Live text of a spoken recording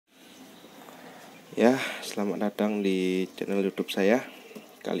Ya, selamat datang di channel YouTube saya.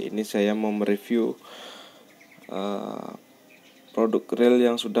 Kali ini saya mau mereview produk reel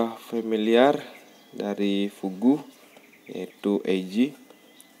yang sudah familiar dari FUGU, yaitu EIJI.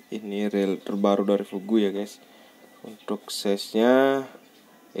 Ini reel terbaru dari FUGU ya guys. Untuk size-nya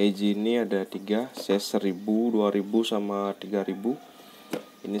EIJI ini ada 3, size 1000, 2000 sama 3000.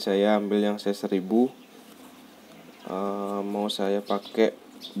 Ini saya ambil yang size 1000. Mau saya pakai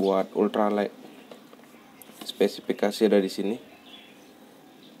buat ultralight. Spesifikasi ada di sini.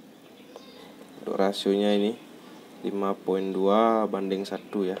 Untuk rasionya ini 5.2 banding 1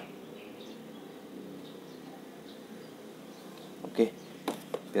 ya. Oke,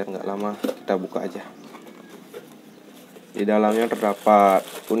 biar nggak lama kita buka aja. Di dalamnya terdapat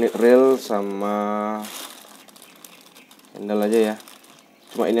unit reel sama handle aja ya.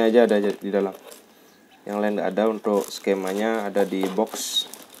 Cuma ini aja ada di dalam. Yang lain nggak ada. Untuk skemanya ada di box.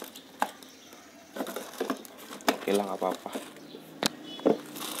 Oke lah, nggak apa-apa.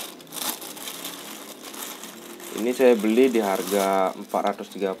 Ini saya beli di harga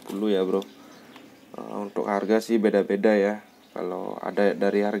 430 ya bro. Untuk harga sih beda-beda ya. Kalau ada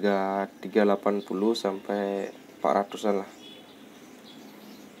dari harga 380 sampai 400-an lah.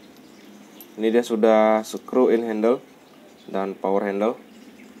 Ini dia sudah screw in handle dan power handle.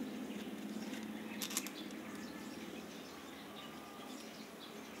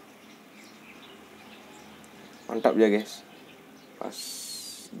 Mantap ya guys. Pas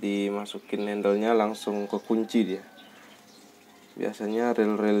dimasukin handle-nya langsung ke kunci dia. Biasanya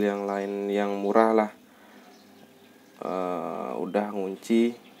reel-reel yang lain yang murah lah udah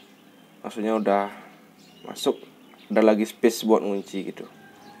ngunci, maksudnya udah masuk, ada lagi space buat ngunci gitu.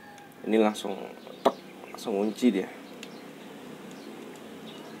 Ini langsung tek, langsung ngunci dia.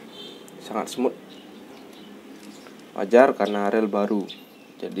 Sangat smooth. Wajar karena reel baru.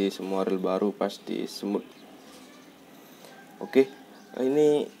 Jadi semua reel baru pasti smooth. Oke, nah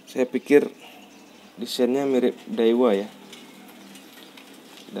ini saya pikir desainnya mirip Daiwa ya.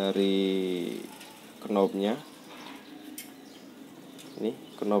 Dari knobnya, ini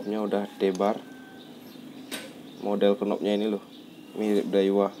knobnya udah tebar. Model knobnya ini loh, mirip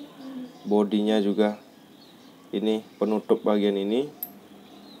Daiwa. Bodinya juga ini penutup bagian ini,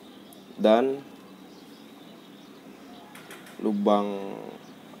 dan lubang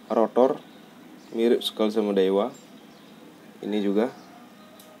rotor mirip sekali sama Daiwa. Ini juga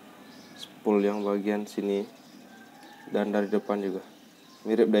spool yang bagian sini dan dari depan juga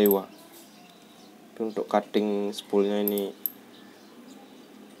mirip Daiwa. Tapi untuk cutting spoolnya ini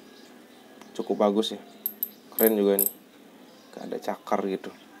cukup bagus ya, keren juga nih, gak ada cakar gitu.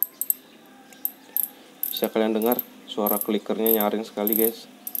 Bisa kalian dengar suara klikernya nyaring sekali guys.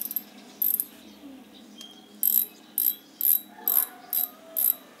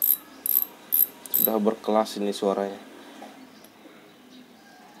 Sudah berkelas ini suaranya,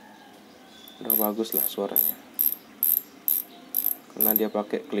 udah bagus lah suaranya, karena dia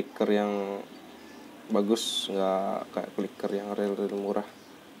pakai kliker yang bagus, nggak kayak kliker yang reel-reel murah,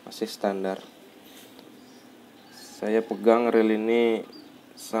 masih standar. Saya pegang reel ini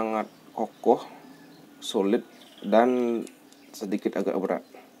sangat kokoh, solid, dan sedikit agak berat.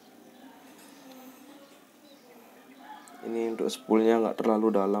 Ini untuk spoolnya nggak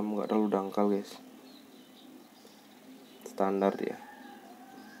terlalu dalam, nggak terlalu dangkal guys, standar dia.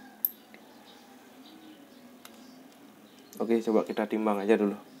 Oke, coba kita timbang aja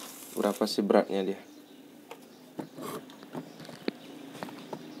dulu berapa sih beratnya dia.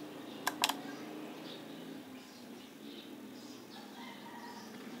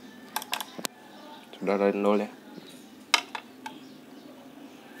 Sudah dari nol ya,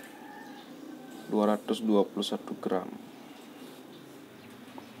 221 gram.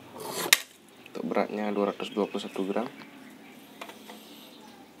 Untuk beratnya 221 gram.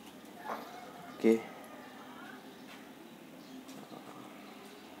 Oke,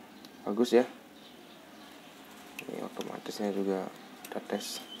 bagus ya. Ini otomatisnya juga kita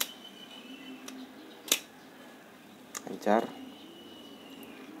tes, lancar.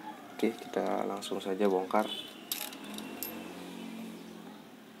 Oke, kita langsung saja bongkar.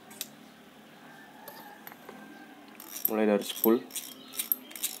 Mulai dari spool.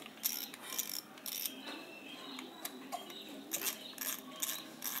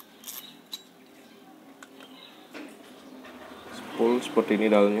 Spool seperti ini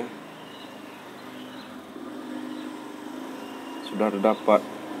dalamnya. Sudah terdapat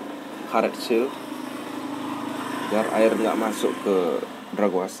karet seal biar air nggak masuk ke drag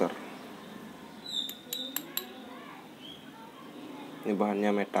washer. Ini bahannya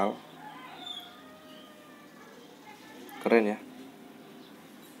metal, keren ya.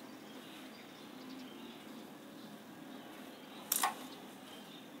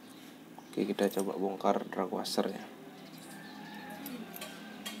 Oke, kita coba bongkar drag washernya.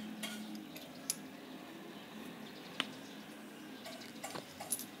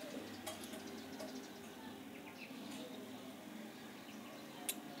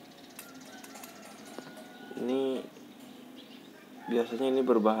 Ini biasanya ini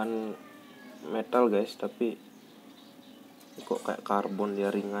berbahan metal guys, tapi kok kayak karbon,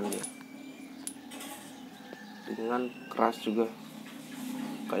 dia ringan ya, ringan keras juga,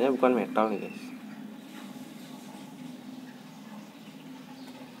 kayaknya bukan metal nih guys.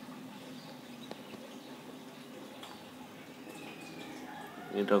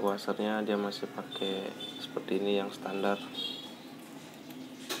 Ini drag washernya dia masih pakai seperti ini yang standar.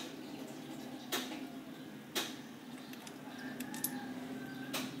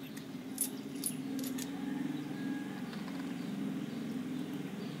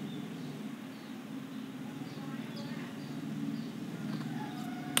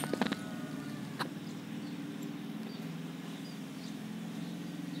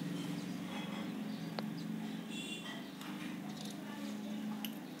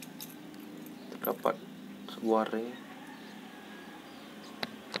 Dapat sebuah ring,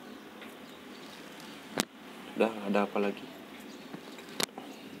 udah nggak ada apa lagi.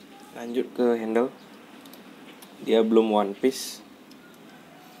 Lanjut ke handle, dia belum one piece,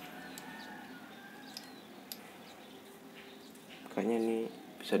 kayaknya ini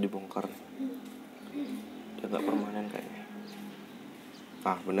bisa dibongkar, dia nggak permanen kayaknya.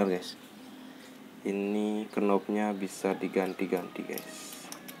 Bener guys, ini knobnya bisa diganti-ganti guys,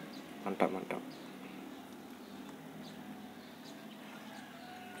 mantap.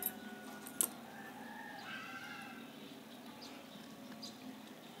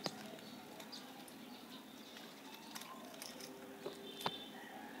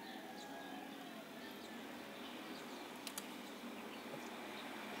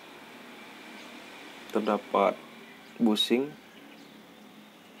 Terdapat bushing,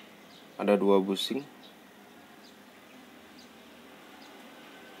 ada 2 bushing.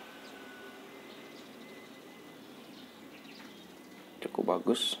 Cukup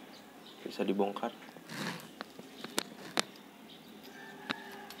bagus, bisa dibongkar.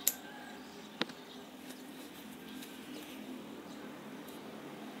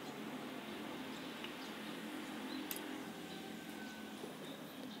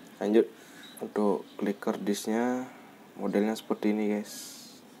 Lanjut untuk clicker disknya, modelnya seperti ini guys,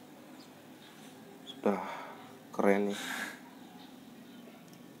 sudah keren nih.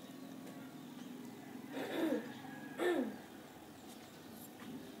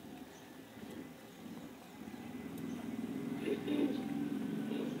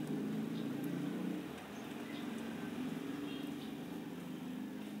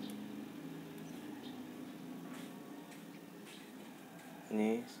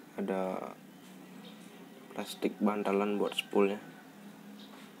 Ini ada plastik bantalan buat spoolnya.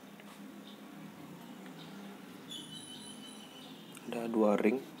 Ada 2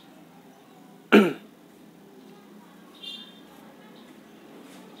 ring.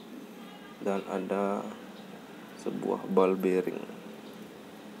 Dan ada sebuah ball bearing.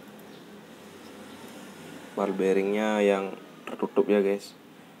 Ball bearingnya yang tertutup ya guys,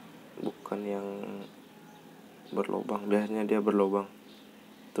 bukan yang berlubang. Biasanya dia berlubang,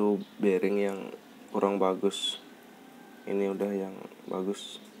 itu bearing yang kurang bagus. Ini udah yang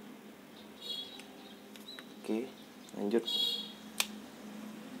bagus. Oke, lanjut.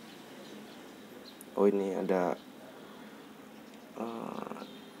 Ini ada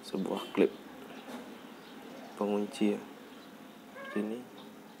sebuah klip pengunci ya. Ini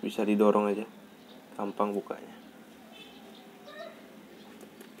bisa didorong aja, gampang bukanya.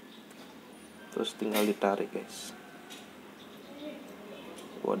 Terus tinggal ditarik guys.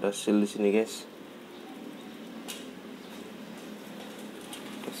 Ada seal di sini guys.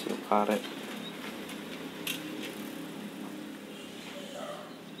 Ada seal karet.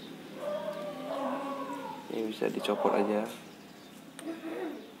 Ini bisa dicopot aja.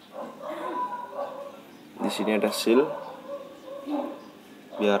 Di sini ada seal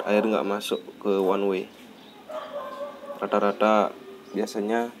biar air nggak masuk ke one way. Rata-rata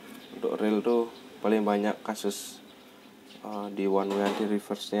biasanya untuk reel tuh paling banyak kasus di one way anti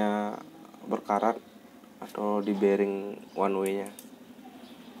reverse-nya berkarat atau di bearing one way-nya.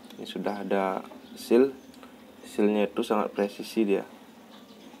 Ini sudah ada sealnya itu sangat presisi dia.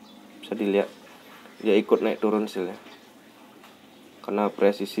 Bisa dilihat dia ikut naik turun sealnya karena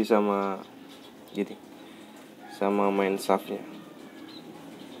presisi sama gini, sama main shaftnya.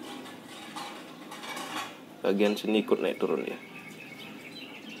 Bagian sini ikut naik turun ya.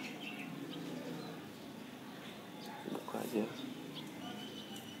 Buka aja.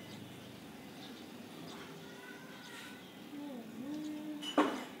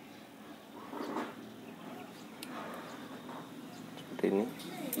 seperti ini.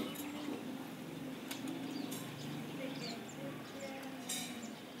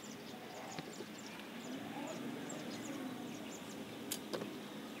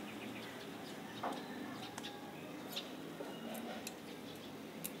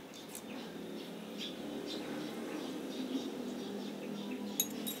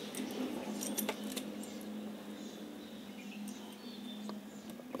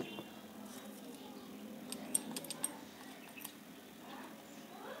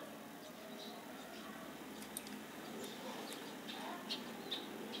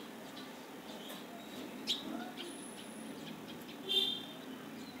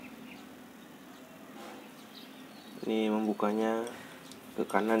 Ini membukanya ke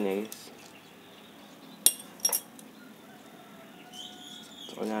kanan ya guys,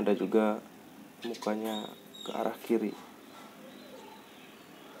 soalnya ada juga mukanya ke arah kiri.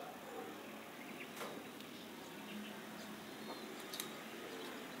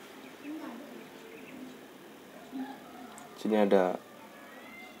 Sini ada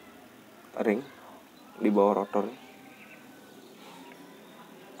ring di bawah rotor.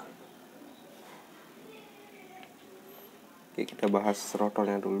 Oke, kita bahas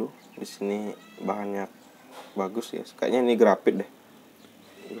rotornya dulu. Di sini bahannya bagus ya. Kayaknya ini grafit deh.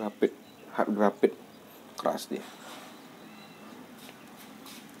 Grafit, hard grafit, keras dia.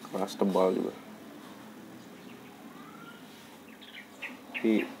 Keras, tebal juga.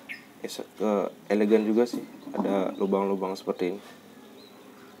 Tapi elegan juga sih. Ada lubang-lubang seperti ini.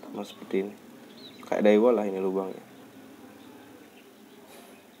 Sama seperti ini. Kayak Daiwa lah ini lubangnya.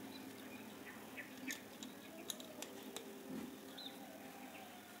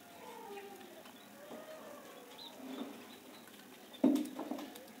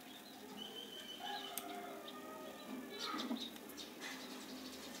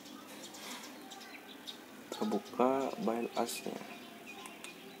 Kita buka bahan asnya.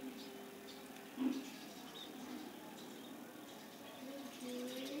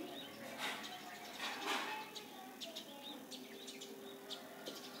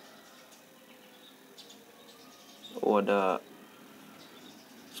 Oh, ada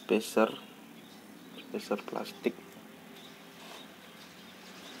spacer plastik.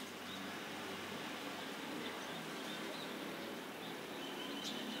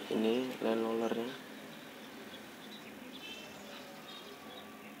 Ini lain rollernya.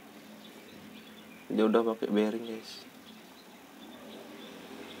 Dia udah pakai bearing guys,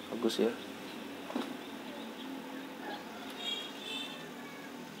 bagus ya.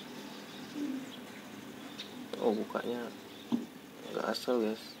 Oh, bukanya nggak asal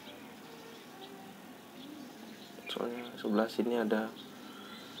guys, soalnya sebelah sini ada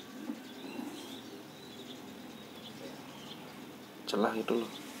celah itu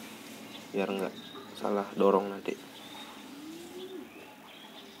loh, biar nggak salah dorong nanti.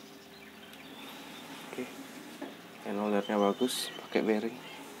 Oke, handlernya bagus, pakai bearing.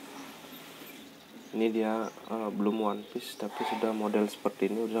 Ini dia belum one piece, tapi sudah model seperti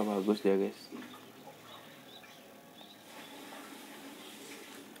ini udah bagus dia guys.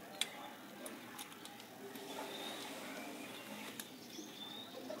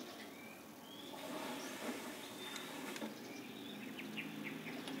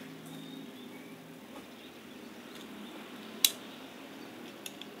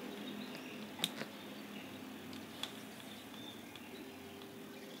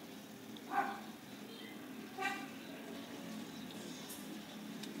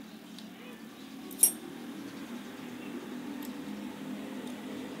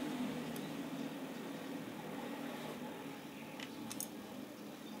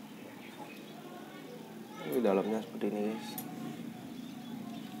 Di dalamnya seperti ini guys.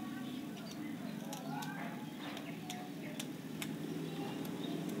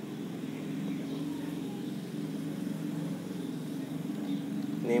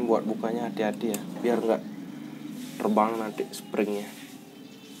 Ini buat bukanya hati-hati ya, biar nggak terbang nanti springnya.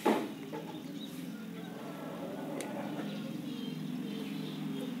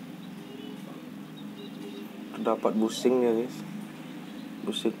 Terdapat busing ya guys,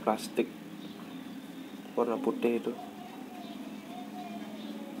 busing plastik warna putih itu.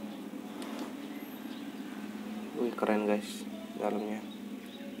 Wih, keren guys dalamnya.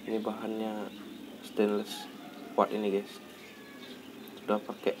 Ini bahannya stainless kuat ini guys. Sudah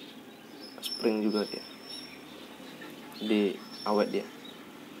pakai spring juga dia, di awet dia.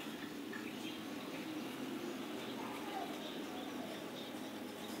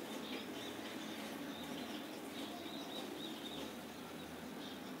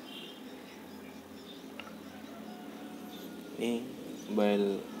 Ini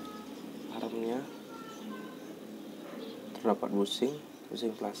bel harumnya terdapat busing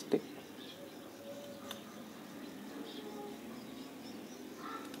plastik.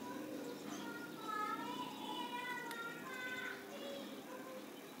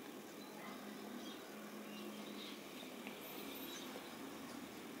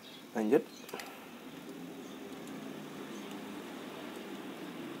 Lanjut,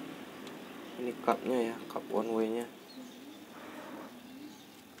 ini cupnya ya, cup one way nya.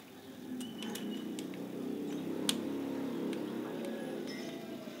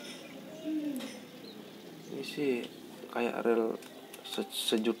 Ini sih kayak rel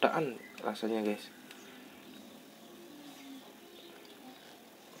sejutaan rasanya guys,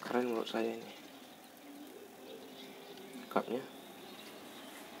 keren menurut saya ini cupnya.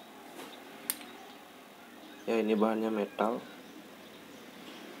 Ya ini bahannya metal.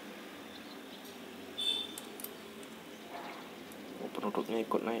 Penutupnya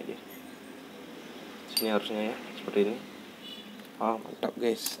ikut naik dia. Sini harusnya ya, seperti ini. Mantap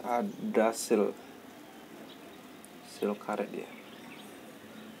guys, ada seal karet dia.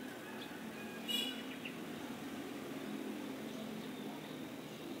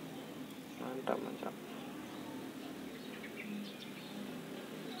 Mantap.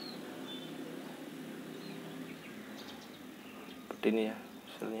 Seperti ini ya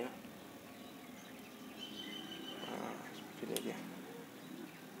hasilnya. Seperti ini dia.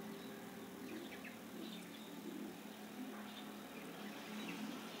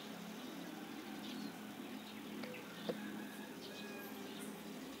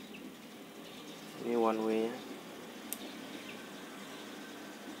 Ini one way nya.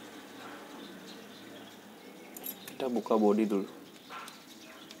 Kita buka bodi dulu.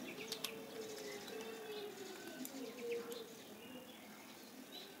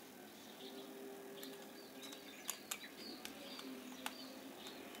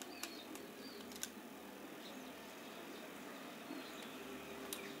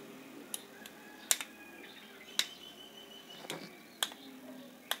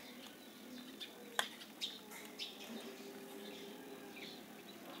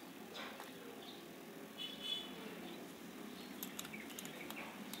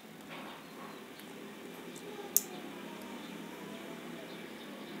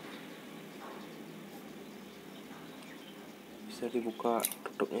 Bisa dibuka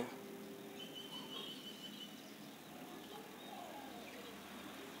tutupnya.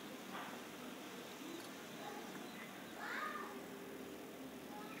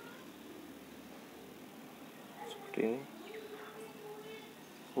 Seperti ini.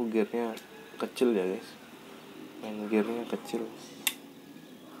 Gearnya kecil ya guys, main gearnya kecil.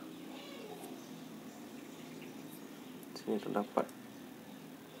 Sini terdapat,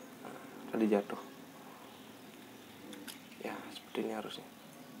 tadi jatuh ya, seperti ini harusnya.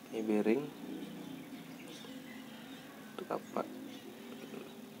 Ini bearing, terdapat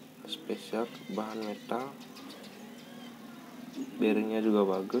spesial bahan metal. Bearingnya juga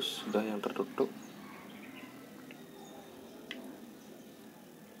bagus, sudah yang tertutup.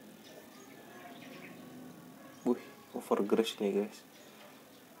 Over grease nih guys,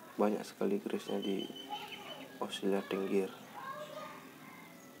 banyak sekali grease-nya di oscillating gear.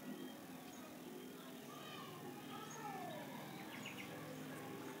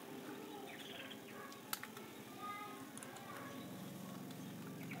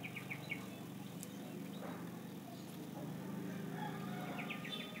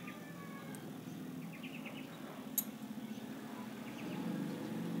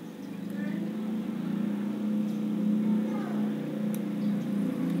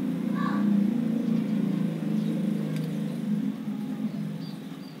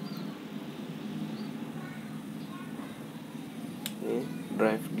 Ini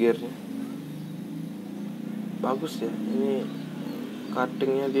drive gearnya bagus ya, ini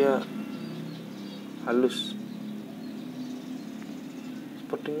cuttingnya dia halus,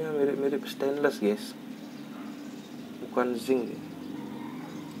 sepertinya mirip-mirip stainless guys, bukan zinc ya.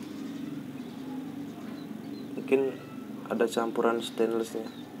 Mungkin ada campuran stainlessnya,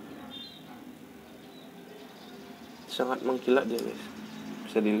 sangat mengkilat dia guys,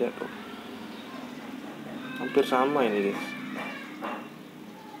 bisa dilihat tuh, hampir sama ini guys.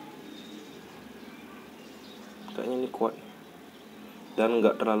 Kayaknya ini kuat dan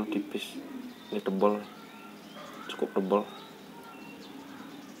nggak terlalu tipis, ini tebal, cukup tebal.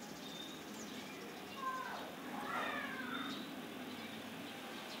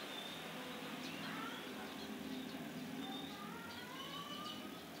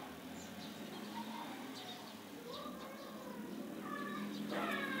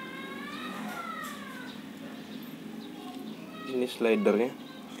 Ini slidernya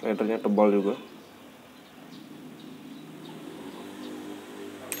tebal juga.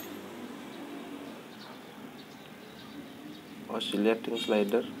 oscillating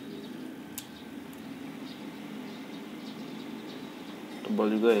slider, tebal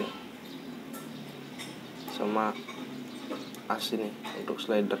juga ya, sama as ini untuk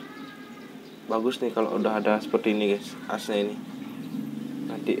slider. Bagus nih kalau udah ada seperti ini guys, asnya ini.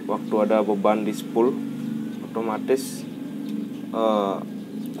 Nanti waktu ada beban di spool, otomatis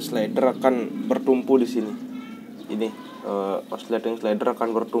slider akan bertumpu di sini. Ini oscillating slider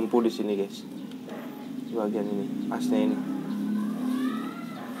akan bertumpu di sini guys, di bagian ini, asnya ini.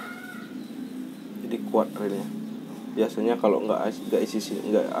 Jadi kuat relnya. Biasanya kalau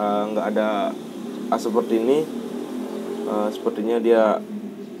nggak ada as seperti ini, sepertinya dia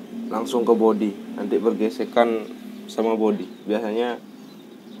langsung ke body, nanti bergesekan sama body. Biasanya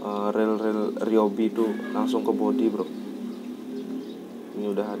rel Ryobi itu langsung ke body bro. Ini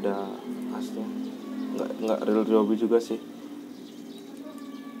udah ada asnya. Nggak rel Ryobi juga sih,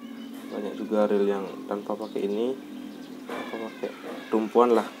 banyak juga rel yang tanpa pakai ini, tanpa pakai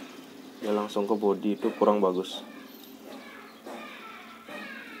tumpuan lah, dia langsung ke body, itu kurang bagus.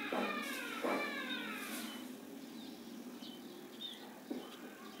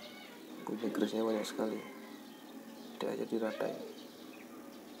 Punya grease-nya banyak sekali, dia aja diratain.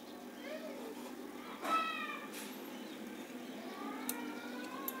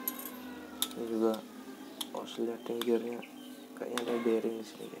 Ini juga oscillating gearnya, kayaknya ada bearing di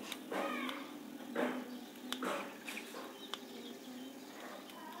sini guys.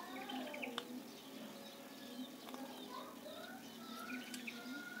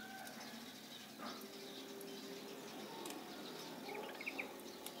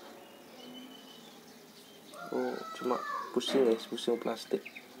 Oh, cuma pusing guys, pusing plastik,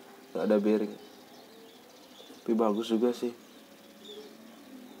 nggak ada bearing. Tapi bagus juga sih.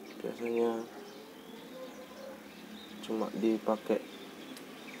 Biasanya cuma dipakai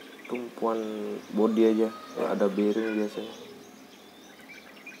tumpuan body aja, nggak ada bearing biasanya.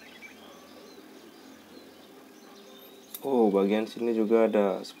 Oh, bagian sini juga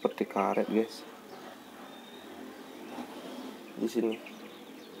ada seperti karet guys. Di sini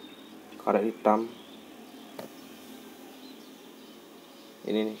karet hitam.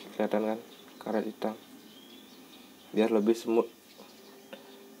 Ini nih, kelihatan kan, karet hitam. Biar lebih smooth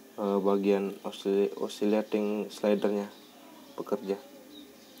bagian oscillating slidernya bekerja,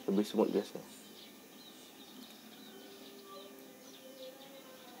 lebih smooth biasanya.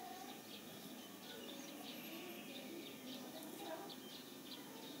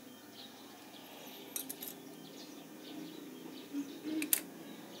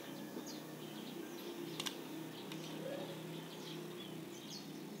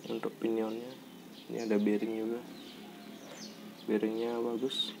 Untuk pinionnya ini ada bearing juga, bearingnya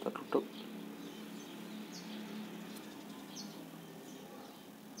bagus, tertutup.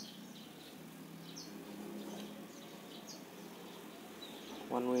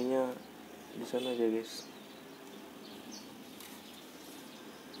 One way nya di sana aja guys.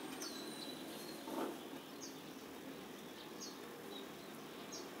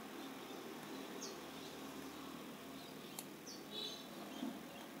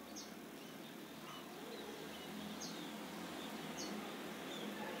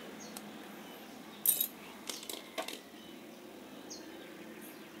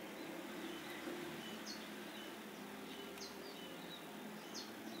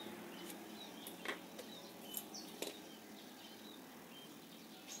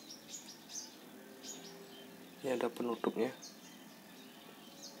 Ini ada penutupnya.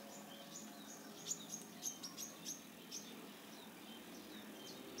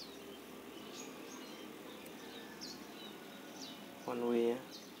 One way ya.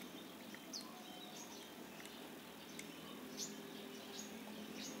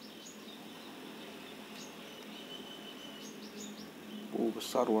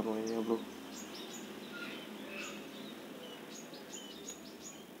 Besar one way nya bro.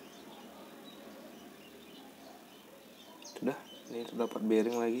 Sudah, ini terdapat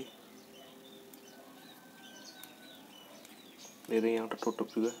bearing lagi, bearing yang tertutup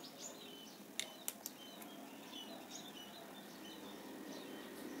juga.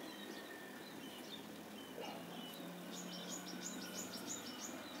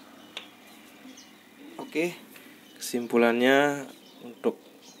 Oke, kesimpulannya untuk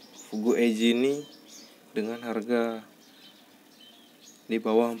FUGU EIJI ini dengan harga di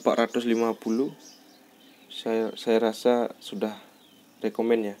bawah 450, saya rasa sudah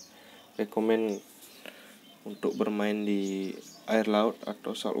rekomen untuk bermain di air laut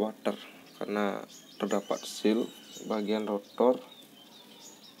atau saltwater, karena terdapat seal bagian rotor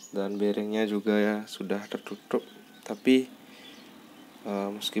dan bearingnya juga ya sudah tertutup. Tapi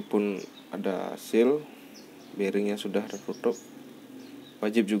meskipun ada seal, bearingnya sudah tertutup.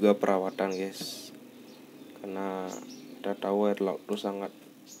 Wajib juga perawatan guys, karena kita tahu air laut itu sangat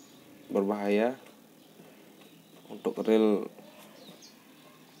berbahaya. Untuk rel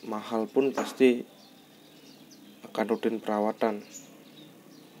mahal pun pasti akan rutin perawatan.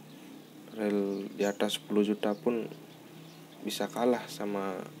 Rel di atas 10 juta pun bisa kalah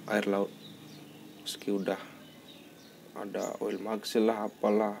sama air laut, meski udah ada oil mag seal lah,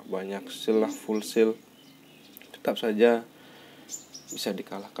 apalah, banyak seal lah, full seal, tetap saja bisa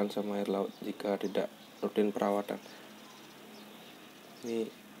dikalahkan sama air laut jika tidak rutin perawatan. Ini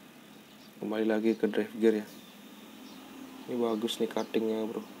kembali lagi ke drive gear ya. Ini bagus nih cuttingnya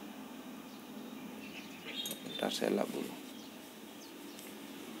bro. Ntar saya lap dulu.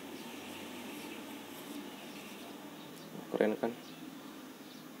 Keren kan?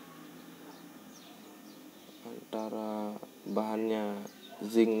 Antara bahannya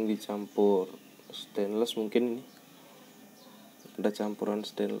zinc dicampur stainless, mungkin ini ada campuran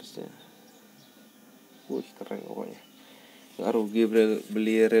stainlessnya. Wih, keren pokoknya. Nggak rugi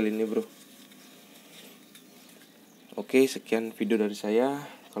beli rel ini bro. Oke, sekian video dari saya.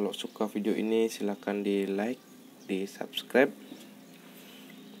 Kalau suka video ini silahkan di like, di subscribe.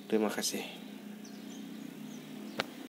 Terima kasih.